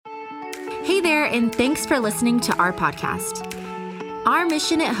Hey there, and thanks for listening to our podcast. Our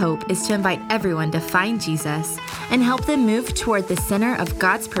mission at Hope is to invite everyone to find Jesus and help them move toward the center of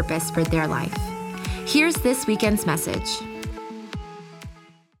God's purpose for their life. Here's this weekend's message.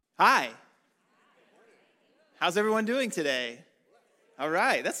 Hi. How's everyone doing today? All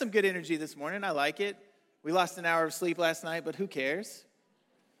right, that's some good energy this morning. I like it. We lost an hour of sleep last night, but who cares?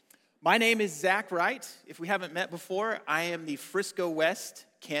 My name is Zach Wright. If we haven't met before, I am the Frisco West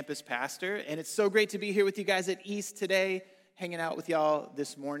campus pastor, and it's so great to be here with you guys at East today, hanging out with y'all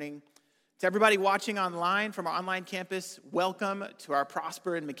this morning. To everybody watching online from our online campus, welcome to our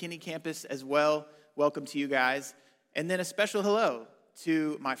Prosper and McKinney campus as well. Welcome to you guys. And then a special hello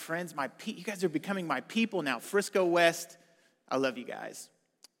to my friends, you guys are becoming my people now. Frisco West, I love you guys.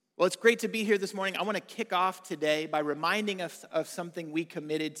 Well, it's great to be here this morning. I want to kick off today by reminding us of something we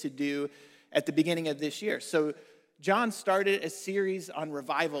committed to do at the beginning of this year. So John started a series on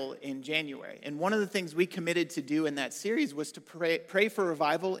revival in January, and one of the things we committed to do in that series was to pray for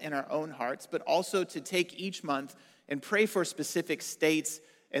revival in our own hearts, but also to take each month and pray for specific states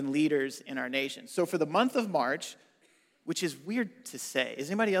and leaders in our nation. So for the month of March, which is weird to say, does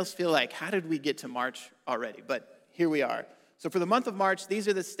anybody else feel like, how did we get to March already? But here we are. So for the month of March, these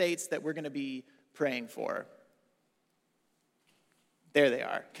are the states that we're going to be praying for. There they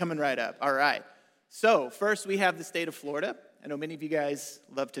are, coming right up. All right. So first we have the state of Florida. I know many of you guys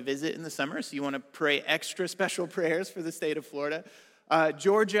love to visit in the summer, so you want to pray extra special prayers for the state of Florida.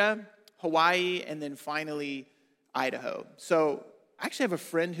 Georgia, Hawaii, and then finally Idaho. So I actually have a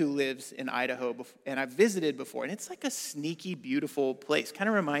friend who lives in Idaho, and I've visited before, and it's like a sneaky, beautiful place. Kind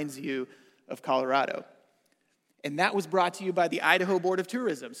of reminds you of Colorado. And that was brought to you by the Idaho Board of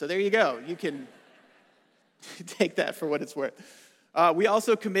Tourism. So there you go. You can take that for what it's worth. We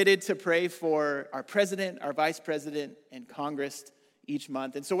also committed to pray for our president, our vice president, and Congress each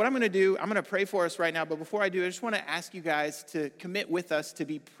month. And so what I'm going to do, I'm going to pray for us right now. But before I do, I just want to ask you guys to commit with us to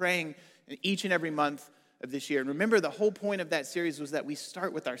be praying each and every month of this year. And remember, the whole point of that series was that we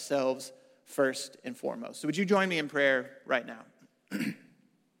start with ourselves first and foremost. So would you join me in prayer right now?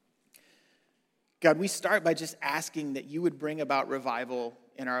 God, we start by just asking that you would bring about revival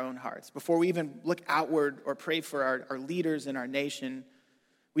in our own hearts. Before we even look outward or pray for our leaders in our nation,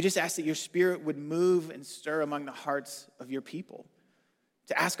 we just ask that your spirit would move and stir among the hearts of your people.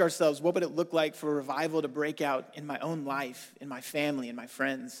 To ask ourselves, what would it look like for revival to break out in my own life, in my family, in my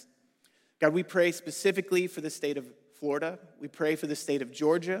friends? God, we pray specifically for the state of Florida. We pray for the state of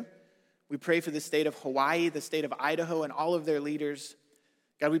Georgia. We pray for the state of Hawaii, the state of Idaho, and all of their leaders.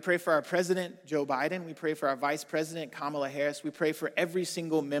 God, we pray for our president, Joe Biden. We pray for our vice president, Kamala Harris. We pray for every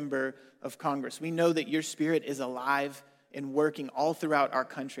single member of Congress. We know that your spirit is alive and working all throughout our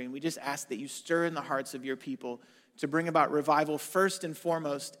country. And we just ask that you stir in the hearts of your people to bring about revival first and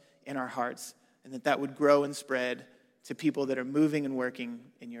foremost in our hearts, and that would grow and spread to people that are moving and working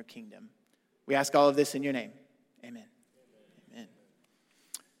in your kingdom. We ask all of this in your name. Amen. Amen.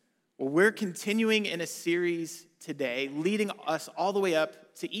 Well, we're continuing in a series today, leading us all the way up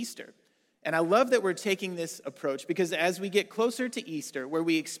to Easter. And I love that we're taking this approach because as we get closer to Easter, where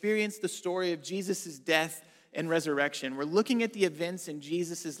we experience the story of Jesus' death and resurrection, we're looking at the events in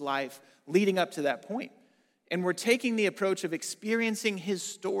Jesus' life leading up to that point. And we're taking the approach of experiencing his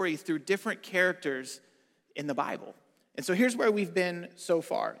story through different characters in the Bible. And so here's where we've been so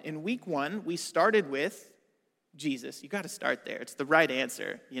far. In week 1, we started with Jesus. You got to start there. It's the right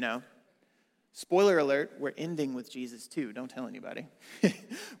answer, you know. Spoiler alert, we're ending with Jesus too. Don't tell anybody.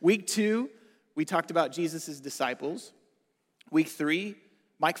 Week 2, we talked about Jesus' disciples. Week 3,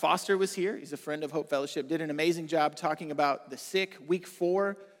 Mike Foster was here. He's a friend of Hope Fellowship. Did an amazing job talking about the sick. Week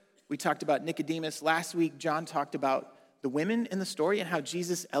 4, we talked about Nicodemus. Last week, John talked about the women in the story and how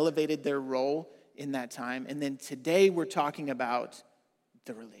Jesus elevated their role in that time. And then today, we're talking about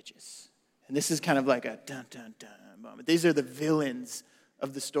the religious. And this is kind of like a dun, dun, dun moment. These are the villains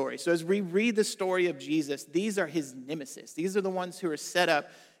of the story. So as we read the story of Jesus, these are his nemesis. These are the ones who are set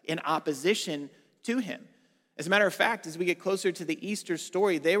up in opposition to him. As a matter of fact, as we get closer to the Easter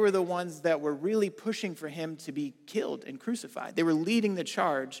story, they were the ones that were really pushing for him to be killed and crucified. They were leading the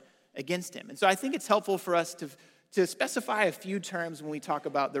charge against him. And so I think it's helpful for us to specify a few terms when we talk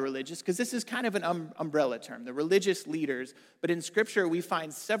about the religious, because this is kind of an umbrella term, the religious leaders. But in Scripture, we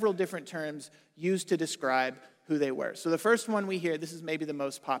find several different terms used to describe who they were. So the first one we hear, this is maybe the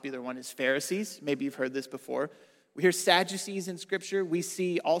most popular one, is Pharisees. Maybe you've heard this before. We hear Sadducees in Scripture. We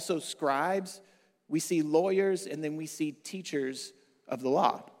see also scribes. We see lawyers, and then we see teachers of the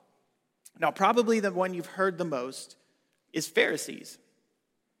law. Now, probably the one you've heard the most is Pharisees.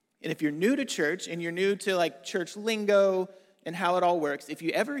 And if you're new to church and you're new to like church lingo, and how it all works, if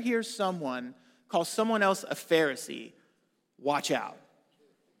you ever hear someone call someone else a Pharisee, watch out.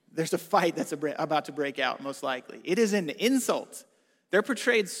 There's a fight that's about to break out, most likely. It is an insult. They're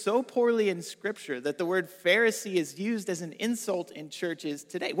portrayed so poorly in Scripture that the word Pharisee is used as an insult in churches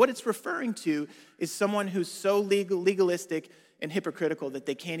today. What it's referring to is someone who's so legalistic and hypocritical that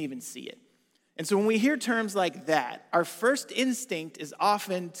they can't even see it. And so when we hear terms like that, our first instinct is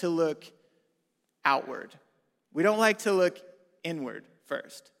often to look outward. We don't like to look inward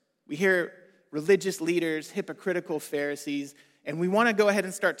first. We hear religious leaders, hypocritical Pharisees, and we want to go ahead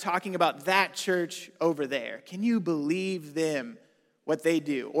and start talking about that church over there. Can you believe them, what they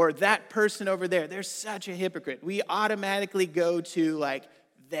do? Or that person over there, they're such a hypocrite. We automatically go to like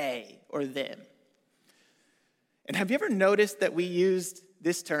they or them. And have you ever noticed that we used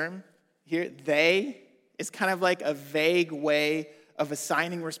this term here, they, is kind of like a vague way of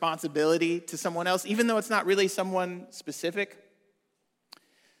assigning responsibility to someone else, even though it's not really someone specific?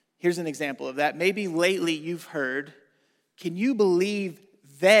 Here's an example of that. Maybe lately you've heard, can you believe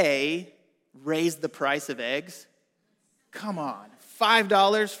they raised the price of eggs? Come on,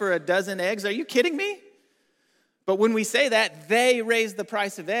 $5 for a dozen eggs? Are you kidding me? But when we say that, they raised the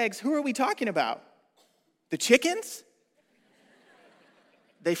price of eggs, who are we talking about? The chickens?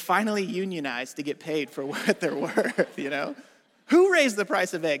 They finally unionized to get paid for what they're worth, you know? Who raised the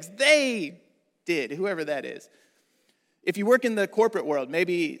price of eggs? They did, whoever that is. If you work in the corporate world,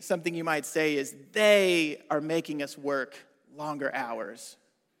 maybe something you might say is, they are making us work longer hours.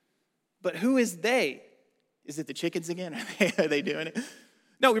 But who is they? Is it the chickens again? Are they doing it?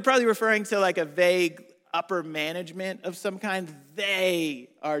 No, we're probably referring to like a vague upper management of some kind. They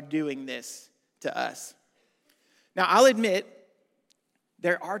are doing this to us. Now, I'll admit,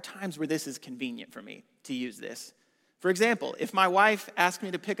 there are times where this is convenient for me to use this. For example, if my wife asks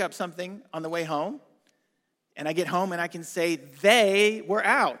me to pick up something on the way home, and I get home and I can say, they were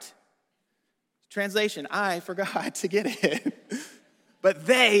out. Translation, I forgot to get it. But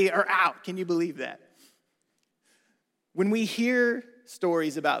they are out. Can you believe that? When we hear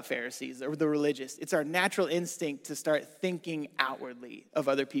stories about Pharisees or the religious, it's our natural instinct to start thinking outwardly of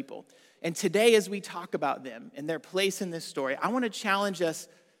other people. And today, as we talk about them and their place in this story, I want to challenge us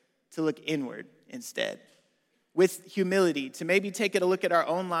to look inward instead, with humility, to maybe take a look at our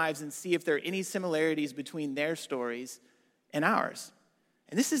own lives and see if there are any similarities between their stories and ours.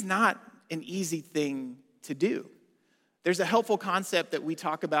 And this is not an easy thing to do. There's a helpful concept that we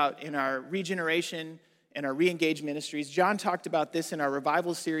talk about in our regeneration and our re-engage ministries. John talked about this in our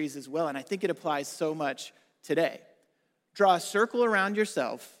revival series as well, and I think it applies so much today. Draw a circle around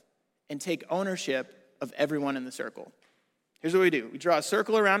yourself and take ownership of everyone in the circle. Here's what we do. We draw a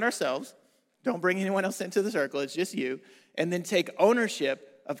circle around ourselves. Don't bring anyone else into the circle. It's just you. And then take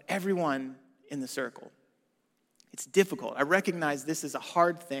ownership of everyone in the circle. It's difficult. I recognize this is a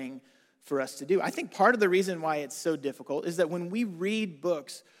hard thing for us to do. I think part of the reason why it's so difficult is that when we read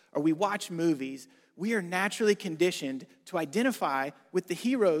books or we watch movies, we are naturally conditioned to identify with the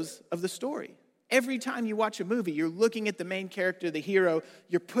heroes of the story. Every time you watch a movie, you're looking at the main character, the hero,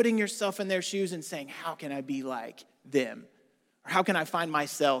 you're putting yourself in their shoes and saying, how can I be like them? Or how can I find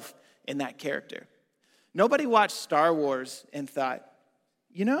myself in that character? Nobody watched Star Wars and thought,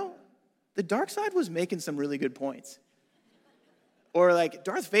 you know, the dark side was making some really good points. Or like,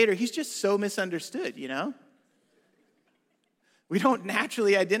 Darth Vader, he's just so misunderstood, you know? We don't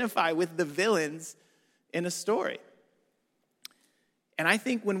naturally identify with the villains in a story. And I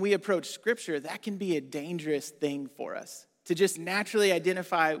think when we approach Scripture, that can be a dangerous thing for us, to just naturally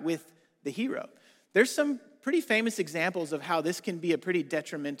identify with the hero. There's some pretty famous examples of how this can be a pretty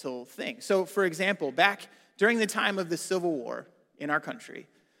detrimental thing. So, for example, back during the time of the Civil War in our country,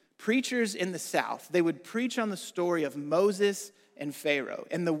 preachers in the South, they would preach on the story of Moses and Pharaoh.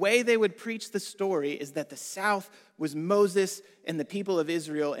 And the way they would preach the story is that the South was Moses and the people of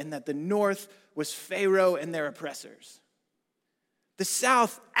Israel, and that the North was Pharaoh and their oppressors. The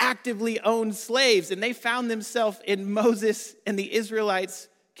South actively owned slaves, and they found themselves in Moses and the Israelites'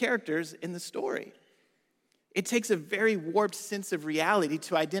 characters in the story. It takes a very warped sense of reality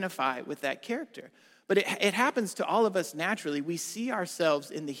to identify with that character. But it happens to all of us naturally. We see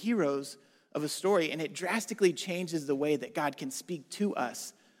ourselves in the heroes of a story, and it drastically changes the way that God can speak to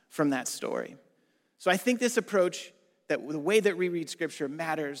us from that story. So I think this approach, that the way that we read Scripture,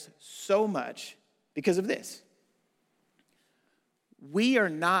 matters so much because of this. We are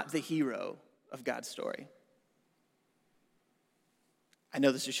not the hero of God's story. I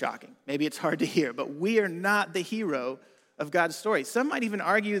know this is shocking. Maybe it's hard to hear, but we are not the hero of God's story. Some might even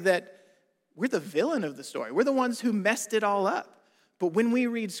argue that we're the villain of the story. We're the ones who messed it all up. But when we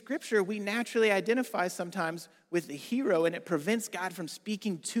read scripture, we naturally identify sometimes with the hero, and it prevents God from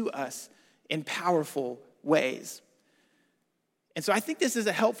speaking to us in powerful ways. And so I think this is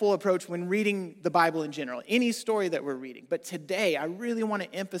a helpful approach when reading the Bible in general, any story that we're reading. But today, I really want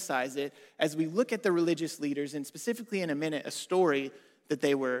to emphasize it as we look at the religious leaders, and specifically in a minute, a story that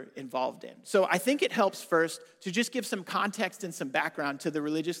they were involved in. So I think it helps first to just give some context and some background to the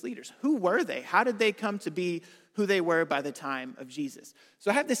religious leaders. Who were they? How did they come to be who they were by the time of Jesus? So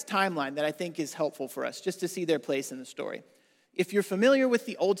I have this timeline that I think is helpful for us just to see their place in the story. If you're familiar with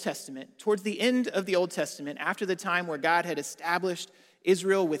the Old Testament, towards the end of the Old Testament, after the time where God had established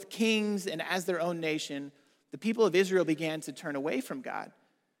Israel with kings and as their own nation, the people of Israel began to turn away from God.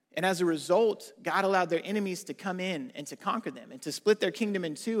 And as a result, God allowed their enemies to come in and to conquer them and to split their kingdom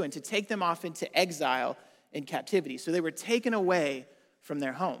in two and to take them off into exile and captivity. So they were taken away from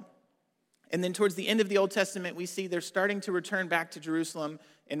their home. And then towards the end of the Old Testament, we see they're starting to return back to Jerusalem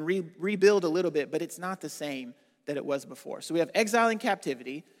and rebuild a little bit, but it's not the same that it was before. So we have exile and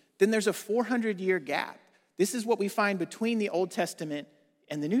captivity. Then there's a 400-year gap. This is what we find between the Old Testament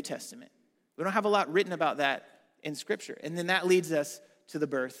and the New Testament. We don't have a lot written about that in Scripture. And then that leads us to the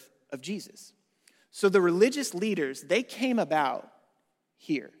birth of Jesus. So the religious leaders, they came about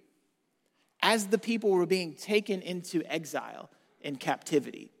here as the people were being taken into exile and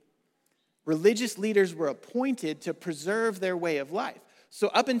captivity. Religious leaders were appointed to preserve their way of life. So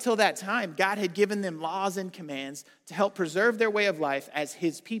up until that time, God had given them laws and commands to help preserve their way of life as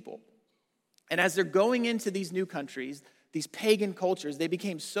his people. And as they're going into these new countries, these pagan cultures, they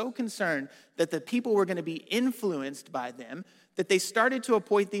became so concerned that the people were going to be influenced by them that they started to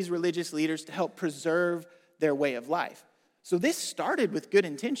appoint these religious leaders to help preserve their way of life. So this started with good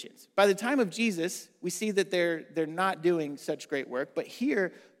intentions. By the time of Jesus, we see that they're not doing such great work. But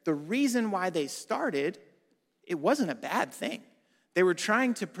here, the reason why they started, it wasn't a bad thing. They were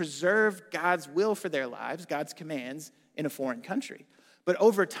trying to preserve God's will for their lives, God's commands, in a foreign country. But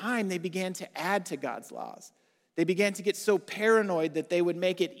over time, they began to add to God's laws. They began to get so paranoid that they would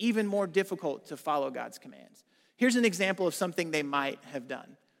make it even more difficult to follow God's commands. Here's an example of something they might have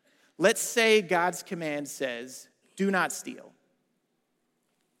done. Let's say God's command says, do not steal.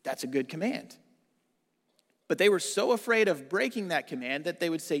 That's a good command. But they were so afraid of breaking that command that they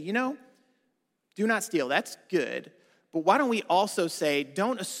would say, do not steal. That's good. But why don't we also say,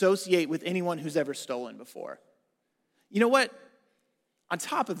 don't associate with anyone who's ever stolen before? You know what? On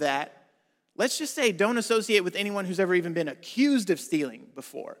top of that, let's just say don't associate with anyone who's ever even been accused of stealing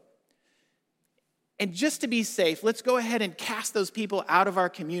before. And just to be safe, let's go ahead and cast those people out of our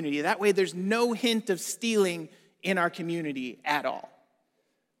community. That way there's no hint of stealing in our community at all.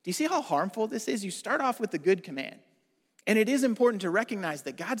 Do you see how harmful this is? You start off with a good command. And it is important to recognize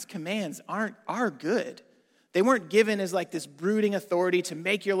that God's commands are good. They weren't given as like this brooding authority to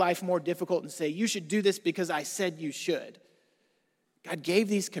make your life more difficult and say, you should do this because I said you should. God gave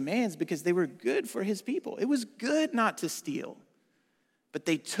these commands because they were good for his people. It was good not to steal. But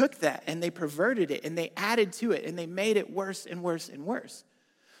they took that and they perverted it and they added to it and they made it worse and worse and worse.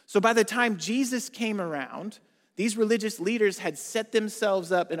 So by the time Jesus came around, these religious leaders had set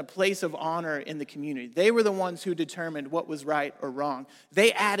themselves up in a place of honor in the community. They were the ones who determined what was right or wrong.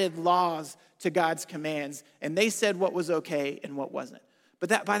 They added laws to God's commands, and they said what was okay and what wasn't.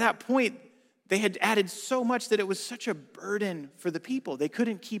 But by that point, they had added so much that it was such a burden for the people. They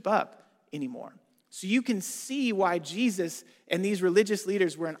couldn't keep up anymore. So you can see why Jesus and these religious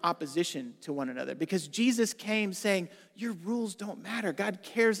leaders were in opposition to one another, because Jesus came saying, your rules don't matter. God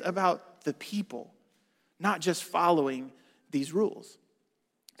cares about the people, not just following these rules.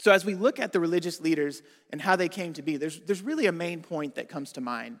 So as we look at the religious leaders and how they came to be, there's really a main point that comes to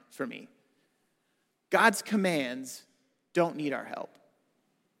mind for me. God's commands don't need our help.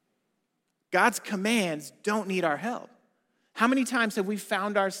 God's commands don't need our help. How many times have we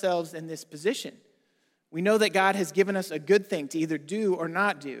found ourselves in this position? We know that God has given us a good thing to either do or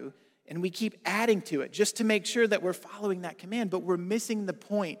not do, and we keep adding to it just to make sure that we're following that command, but we're missing the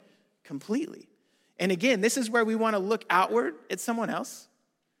point completely. And again, this is where we want to look outward at someone else.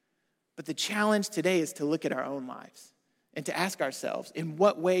 But the challenge today is to look at our own lives and to ask ourselves, in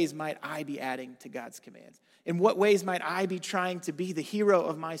what ways might I be adding to God's commands? In what ways might I be trying to be the hero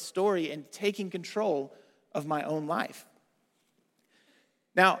of my story and taking control of my own life?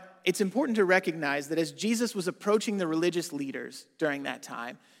 Now, it's important to recognize that as Jesus was approaching the religious leaders during that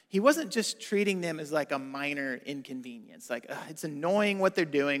time, he wasn't just treating them as like a minor inconvenience, like it's annoying what they're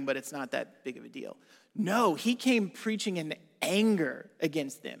doing, but it's not that big of a deal. No, he came preaching in anger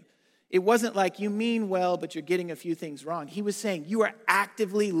against them. It wasn't like you mean well, but you're getting a few things wrong. He was saying you are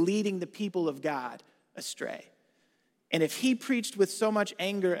actively leading the people of God astray. And if he preached with so much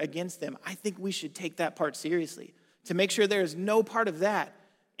anger against them, I think we should take that part seriously to make sure there is no part of that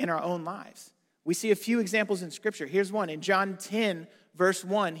in our own lives. We see a few examples in Scripture. Here's one. In John 10, verse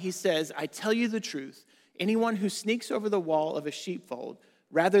 1, he says, I tell you the truth, anyone who sneaks over the wall of a sheepfold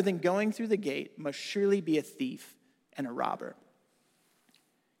rather than going through the gate must surely be a thief and a robber.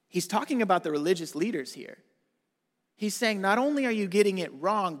 He's talking about the religious leaders here. He's saying not only are you getting it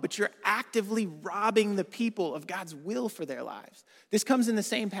wrong, but you're actively robbing the people of God's will for their lives. This comes in the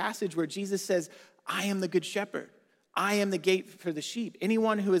same passage where Jesus says, I am the good shepherd. I am the gate for the sheep.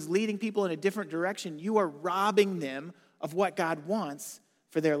 Anyone who is leading people in a different direction, you are robbing them of what God wants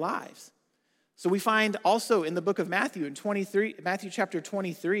for their lives. So we find also in the book of Matthew, in Matthew chapter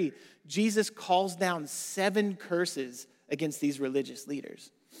 23, Jesus calls down 7 curses against these religious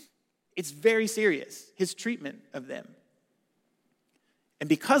leaders. It's very serious, his treatment of them. And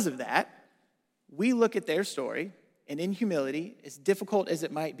because of that, we look at their story, and in humility, as difficult as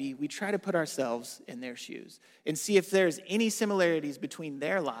it might be, we try to put ourselves in their shoes and see if there's any similarities between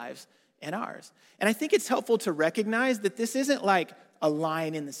their lives and ours. And I think it's helpful to recognize that this isn't like a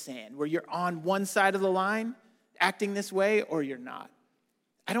line in the sand where you're on one side of the line acting this way or you're not.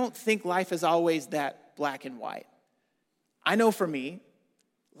 I don't think life is always that black and white. I know for me,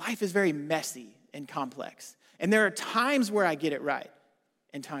 life is very messy and complex. And there are times where I get it right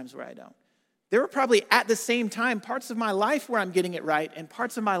and times where I don't. There are probably at the same time parts of my life where I'm getting it right and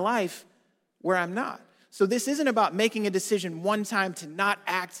parts of my life where I'm not. So this isn't about making a decision one time to not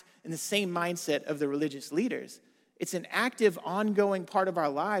act in the same mindset of the religious leaders. It's an active, ongoing part of our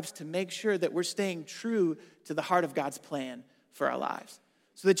lives to make sure that we're staying true to the heart of God's plan for our lives.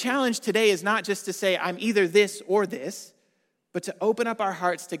 So the challenge today is not just to say, I'm either this or this, but to open up our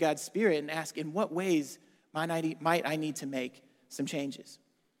hearts to God's Spirit and ask, in what ways might I need to make some changes?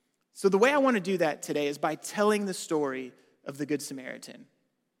 So the way I want to do that today is by telling the story of the Good Samaritan.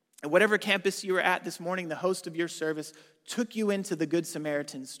 At whatever campus you were at this morning, the host of your service took you into the Good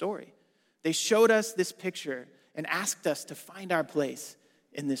Samaritan story. They showed us this picture and asked us to find our place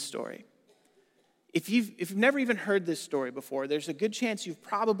in this story. If you've never even heard this story before, there's a good chance you've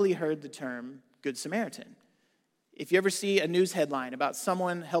probably heard the term Good Samaritan. If you ever see a news headline about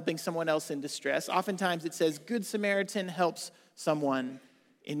someone helping someone else in distress, oftentimes it says, Good Samaritan helps someone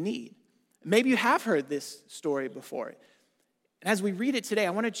in need. Maybe you have heard this story before. And as we read it today, I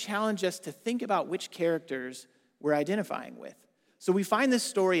want to challenge us to think about which characters we're identifying with. So we find this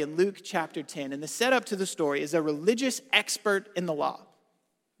story in Luke chapter 10, and the setup to the story is a religious expert in the law,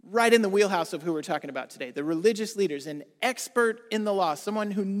 right in the wheelhouse of who we're talking about today. The religious leaders, an expert in the law,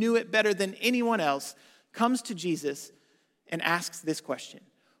 someone who knew it better than anyone else, comes to Jesus and asks this question: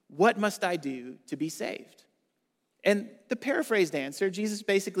 what must I do to be saved? And the paraphrased answer, Jesus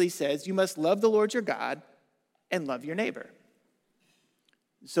basically says, you must love the Lord your God and love your neighbor.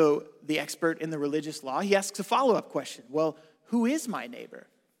 So the expert in the religious law, he asks a follow-up question. Well, who is my neighbor?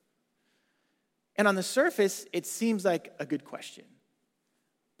 And on the surface, it seems like a good question.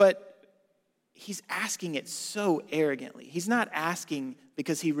 But he's asking it so arrogantly. He's not asking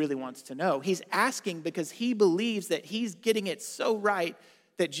because he really wants to know. He's asking because he believes that he's getting it so right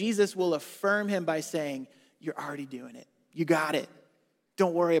that Jesus will affirm him by saying, you're already doing it. You got it.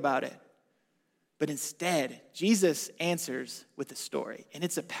 Don't worry about it. But instead, Jesus answers with a story, and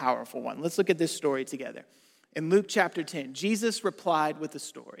it's a powerful one. Let's look at this story together. In Luke chapter 10, Jesus replied with a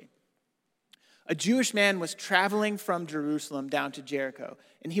story. A Jewish man was traveling from Jerusalem down to Jericho,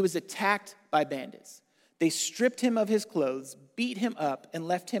 and he was attacked by bandits. They stripped him of his clothes, beat him up, and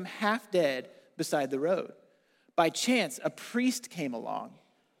left him half dead beside the road. By chance, a priest came along.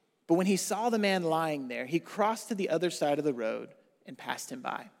 But when he saw the man lying there, he crossed to the other side of the road and passed him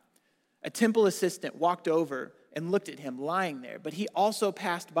by. A temple assistant walked over and looked at him lying there, but he also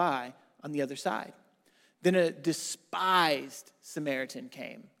passed by on the other side. Then a despised Samaritan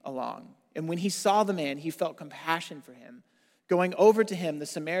came along, and when he saw the man, he felt compassion for him. Going over to him, the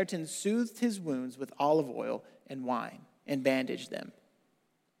Samaritan soothed his wounds with olive oil and wine and bandaged them.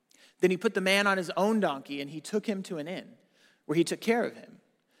 Then he put the man on his own donkey, and he took him to an inn, where he took care of him.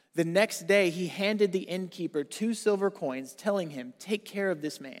 The next day, he handed the innkeeper 2 silver coins, telling him, take care of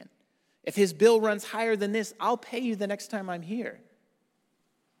this man. If his bill runs higher than this, I'll pay you the next time I'm here.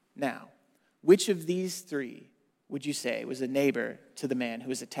 Now, which of these 3 would you say was a neighbor to the man who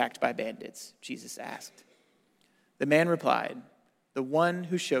was attacked by bandits? Jesus asked. The man replied, the one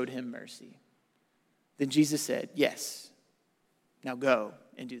who showed him mercy. Then Jesus said, yes, now go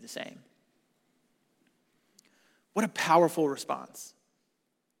and do the same. What a powerful response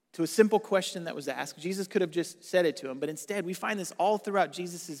to a simple question that was asked. Jesus could have just said it to him, but instead we find this all throughout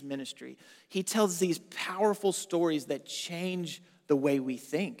Jesus' ministry. He tells these powerful stories that change the way we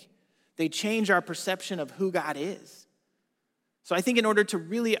think. They change our perception of who God is. So I think in order to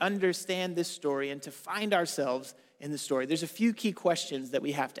really understand this story and to find ourselves in the story, there's a few key questions that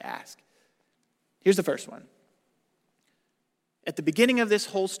we have to ask. Here's the first one. At the beginning of this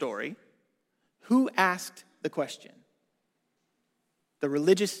whole story, who asked the question? The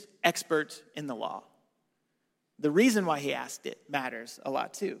religious expert in the law. The reason why he asked it matters a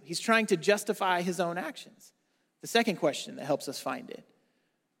lot too. He's trying to justify his own actions. The second question that helps us find it.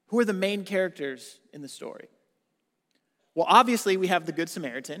 Who are the main characters in the story? Well, obviously we have the Good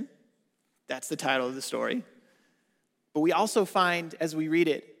Samaritan. That's the title of the story. But we also find, as we read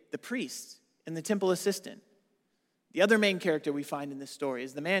it, the priest and the temple assistant. The other main character we find in this story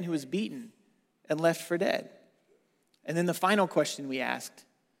is the man who was beaten and left for dead. And then the final question we asked,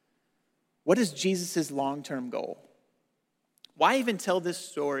 what is Jesus' long-term goal? Why even tell this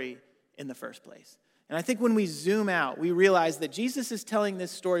story in the first place? And I think when we zoom out, we realize that Jesus is telling this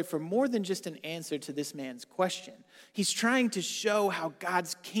story for more than just an answer to this man's question. He's trying to show how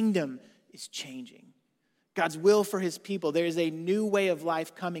God's kingdom is changing. God's will for his people. There is a new way of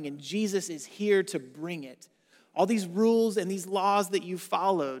life coming, and Jesus is here to bring it. All these rules and these laws that you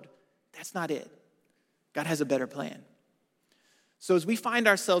followed, that's not it. God has a better plan. So as we find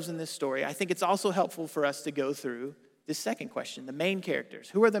ourselves in this story, I think it's also helpful for us to go through this second question, the main characters.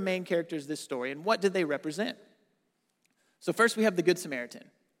 Who are the main characters of this story, and what did they represent? So first we have the Good Samaritan.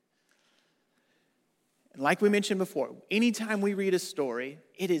 And like we mentioned before, anytime we read a story,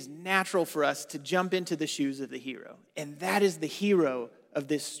 it is natural for us to jump into the shoes of the hero. And that is the hero of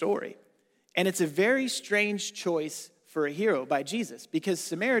this story. And it's a very strange choice for a hero by Jesus, because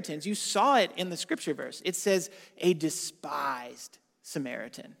Samaritans, you saw it in the scripture verse. It says a despised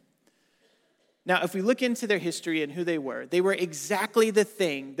Samaritan. Now, if we look into their history and who they were exactly the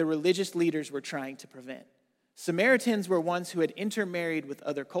thing the religious leaders were trying to prevent. Samaritans were ones who had intermarried with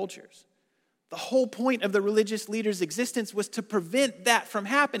other cultures. The whole point of the religious leaders' existence was to prevent that from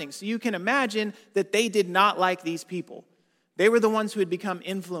happening. So you can imagine that they did not like these people. They were the ones who had become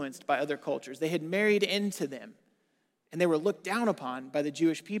influenced by other cultures. They had married into them. And they were looked down upon by the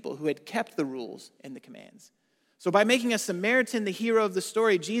Jewish people who had kept the rules and the commands. So by making a Samaritan the hero of the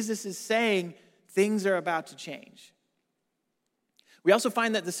story, Jesus is saying things are about to change. We also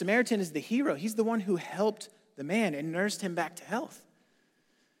find that the Samaritan is the hero. He's the one who helped the man and nursed him back to health.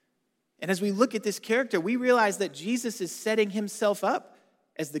 And as we look at this character, we realize that Jesus is setting himself up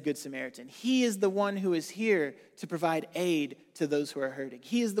as the Good Samaritan. He is the one who is here to provide aid to those who are hurting.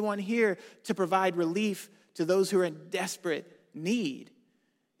 He is the one here to provide relief to those who are in desperate need.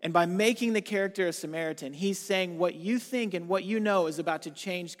 And by making the character a Samaritan, he's saying what you think and what you know is about to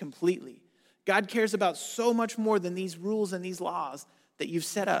change completely. God cares about so much more than these rules and these laws that you've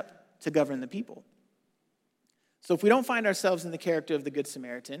set up to govern the people. So if we don't find ourselves in the character of the Good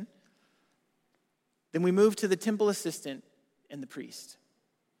Samaritan, then we move to the temple assistant and the priest.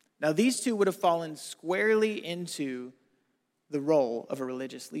 Now, these two would have fallen squarely into the role of a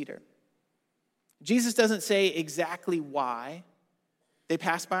religious leader. Jesus doesn't say exactly why they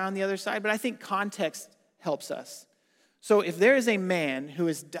passed by on the other side, but I think context helps us. So if there is a man who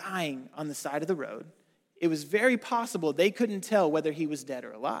is dying on the side of the road, it was very possible they couldn't tell whether he was dead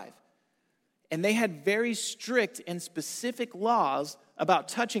or alive. And they had very strict and specific laws about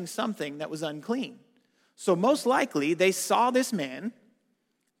touching something that was unclean. So most likely, they saw this man,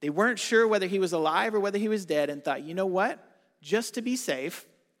 they weren't sure whether he was alive or whether he was dead, and thought, you know what? Just to be safe,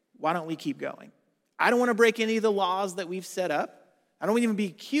 why don't we keep going? I don't want to break any of the laws that we've set up. I don't even be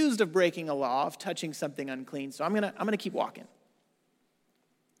accused of breaking a law, of touching something unclean, so I'm gonna keep walking.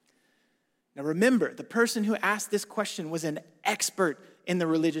 Now remember, the person who asked this question was an expert in the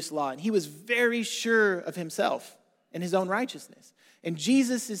religious law, and he was very sure of himself and his own righteousness. And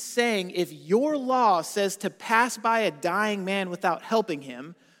Jesus is saying, if your law says to pass by a dying man without helping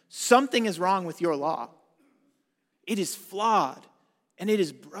him, something is wrong with your law. It is flawed and it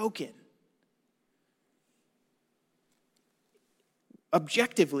is broken.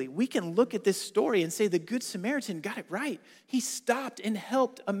 Objectively, we can look at this story and say the Good Samaritan got it right. He stopped and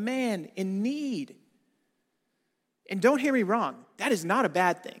helped a man in need. And don't hear me wrong, that is not a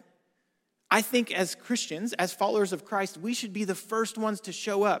bad thing. I think as Christians, as followers of Christ, we should be the first ones to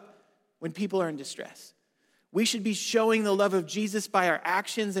show up when people are in distress. We should be showing the love of Jesus by our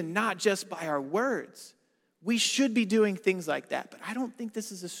actions and not just by our words. We should be doing things like that, but I don't think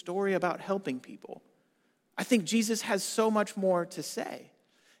this is a story about helping people. I think Jesus has so much more to say.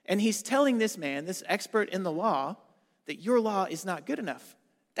 And he's telling this man, this expert in the law, that your law is not good enough.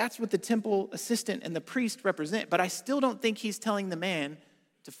 That's what the temple assistant and the priest represent. But I still don't think he's telling the man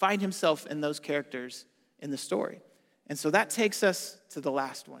to find himself in those characters in the story. And so that takes us to the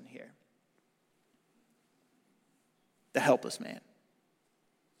last one here. The helpless man.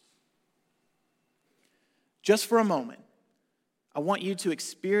 Just for a moment, I want you to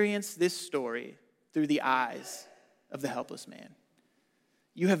experience this story through the eyes of the helpless man.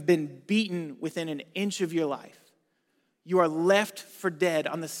 You have been beaten within an inch of your life. You are left for dead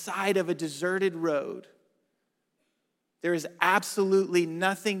on the side of a deserted road. There is absolutely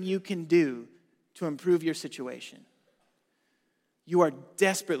nothing you can do to improve your situation. You are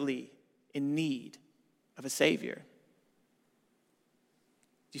desperately in need of a Savior.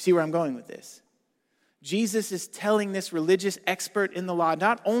 Do you see where I'm going with this? Jesus is telling this religious expert in the law,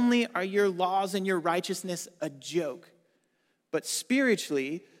 not only are your laws and your righteousness a joke, but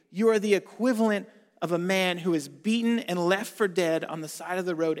spiritually, you are the equivalent of a man who is beaten and left for dead on the side of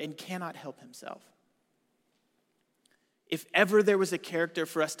the road and cannot help himself. If ever there was a character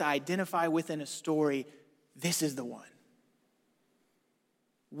for us to identify with in a story, this is the one.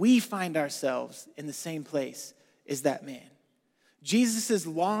 We find ourselves in the same place as that man. Jesus'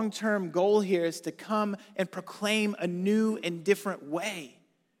 long-term goal here is to come and proclaim a new and different way.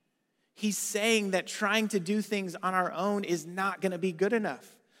 He's saying that trying to do things on our own is not going to be good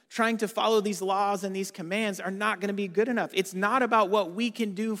enough. Trying to follow these laws and these commands are not going to be good enough. It's not about what we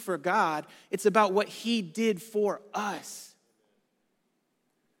can do for God. It's about what he did for us.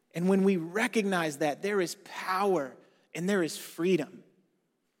 And when we recognize that, there is power and there is freedom.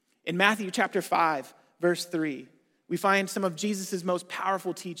 In Matthew chapter 5, verse 3, we find some of Jesus' most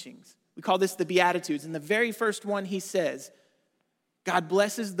powerful teachings. We call this the Beatitudes. And the very first one, he says, God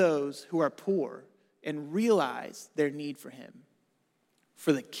blesses those who are poor and realize their need for him,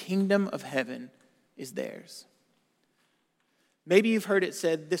 for the kingdom of heaven is theirs. Maybe you've heard it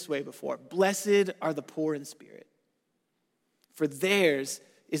said this way before: blessed are the poor in spirit, for theirs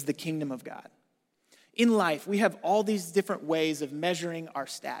is the kingdom of God. In life, we have all these different ways of measuring our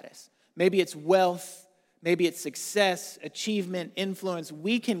status. Maybe it's wealth, maybe it's success, achievement, influence.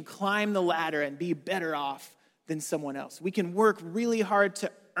 We can climb the ladder and be better off than someone else. We can work really hard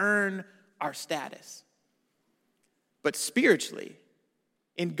to earn our status. But spiritually,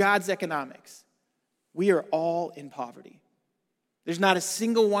 in God's economics, we are all in poverty. There's not a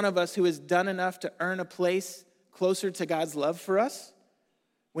single one of us who has done enough to earn a place closer to God's love for us.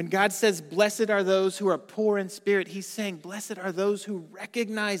 When God says, blessed are those who are poor in spirit, he's saying, blessed are those who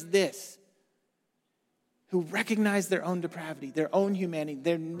recognize this, who recognize their own depravity, their own humanity,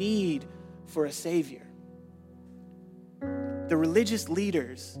 their need for a Savior. The religious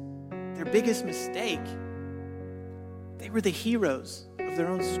leaders, their biggest mistake, they were the heroes of their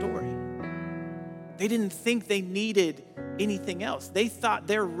own story. They didn't think they needed anything else. They thought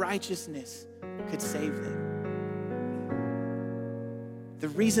their righteousness could save them. The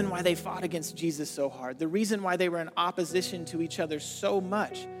reason why they fought against Jesus so hard, the reason why they were in opposition to each other so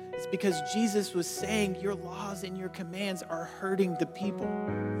much, is because Jesus was saying your laws and your commands are hurting the people.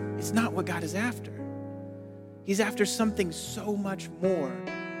 It's not what God is after. He's after something so much more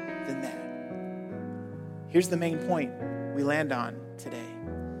than that. Here's the main point we land on today.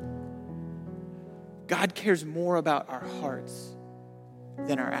 God cares more about our hearts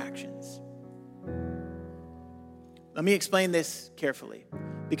than our actions. Let me explain this carefully,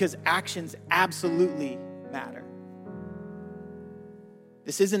 because actions absolutely matter.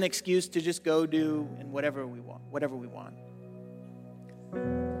 This isn't an excuse to just go do and whatever we want.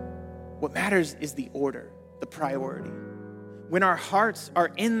 What matters is the order, the priority. When our hearts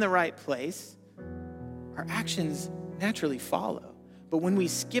are in the right place, our actions naturally follow. But when we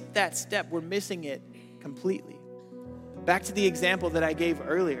skip that step, we're missing it completely. Back to the example that I gave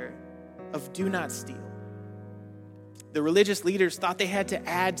earlier of do not steal. The religious leaders thought they had to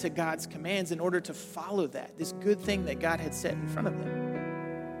add to God's commands in order to follow that, this good thing that God had set in front of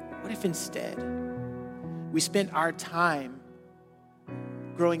them. What if instead we spent our time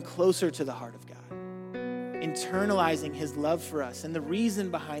growing closer to the heart of God, internalizing his love for us and the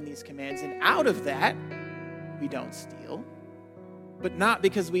reason behind these commands, and out of that, we don't steal, but not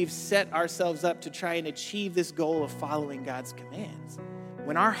because we've set ourselves up to try and achieve this goal of following God's commands.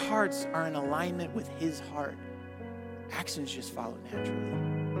 When our hearts are in alignment with his heart, actions just follow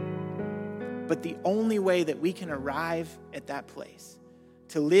naturally. But the only way that we can arrive at that place,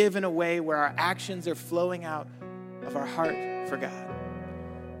 to live in a way where our actions are flowing out of our heart for God,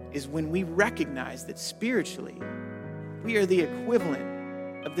 is when we recognize that spiritually, we are the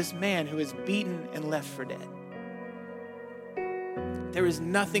equivalent of this man who is beaten and left for dead. There is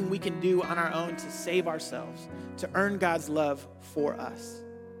nothing we can do on our own to save ourselves, to earn God's love for us.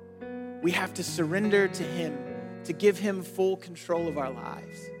 We have to surrender to him, to give him full control of our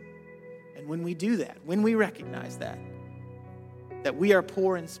lives. And when we do that, when we recognize that we are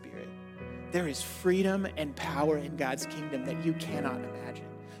poor in spirit, there is freedom and power in God's kingdom that you cannot imagine.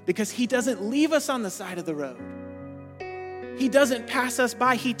 Because he doesn't leave us on the side of the road. He doesn't pass us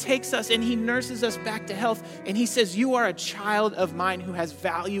by. He takes us and he nurses us back to health. And he says, you are a child of mine who has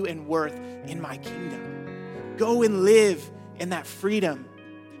value and worth in my kingdom. Go and live in that freedom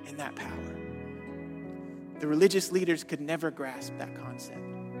and that power. The religious leaders could never grasp that concept.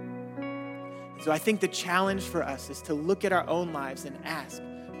 So I think the challenge for us is to look at our own lives and ask,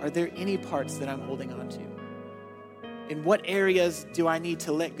 are there any parts that I'm holding on to? In what areas do I need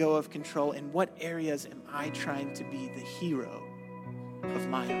to let go of control? In what areas am I trying to be the hero of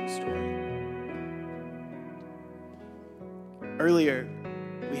my own story? Earlier,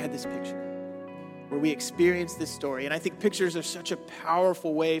 we had this picture where we experienced this story. And I think pictures are such a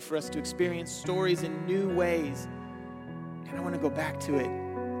powerful way for us to experience stories in new ways. And I want to go back to it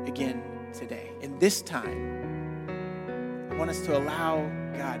again today. And this time, I want us to allow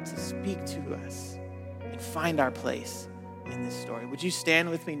God to speak to us and find our place in this story. Would you stand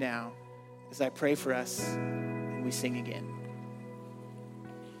with me now as I pray for us and we sing again?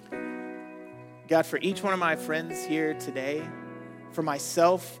 God, for each one of my friends here today, for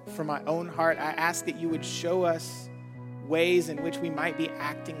myself, for my own heart, I ask that you would show us ways in which we might be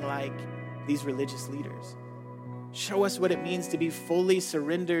acting like these religious leaders. Show us what it means to be fully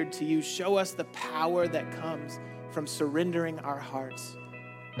surrendered to you. Show us the power that comes from surrendering our hearts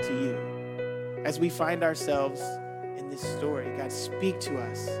to you. As we find ourselves in this story, God, speak to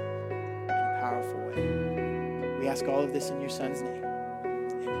us in a powerful way. We ask all of this in your Son's name.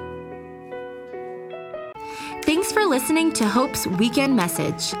 Thanks for listening to Hope's Weekend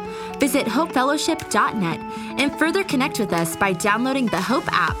Message. Visit hopefellowship.net and further connect with us by downloading the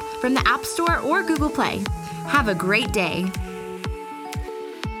Hope app from the App Store or Google Play. Have a great day.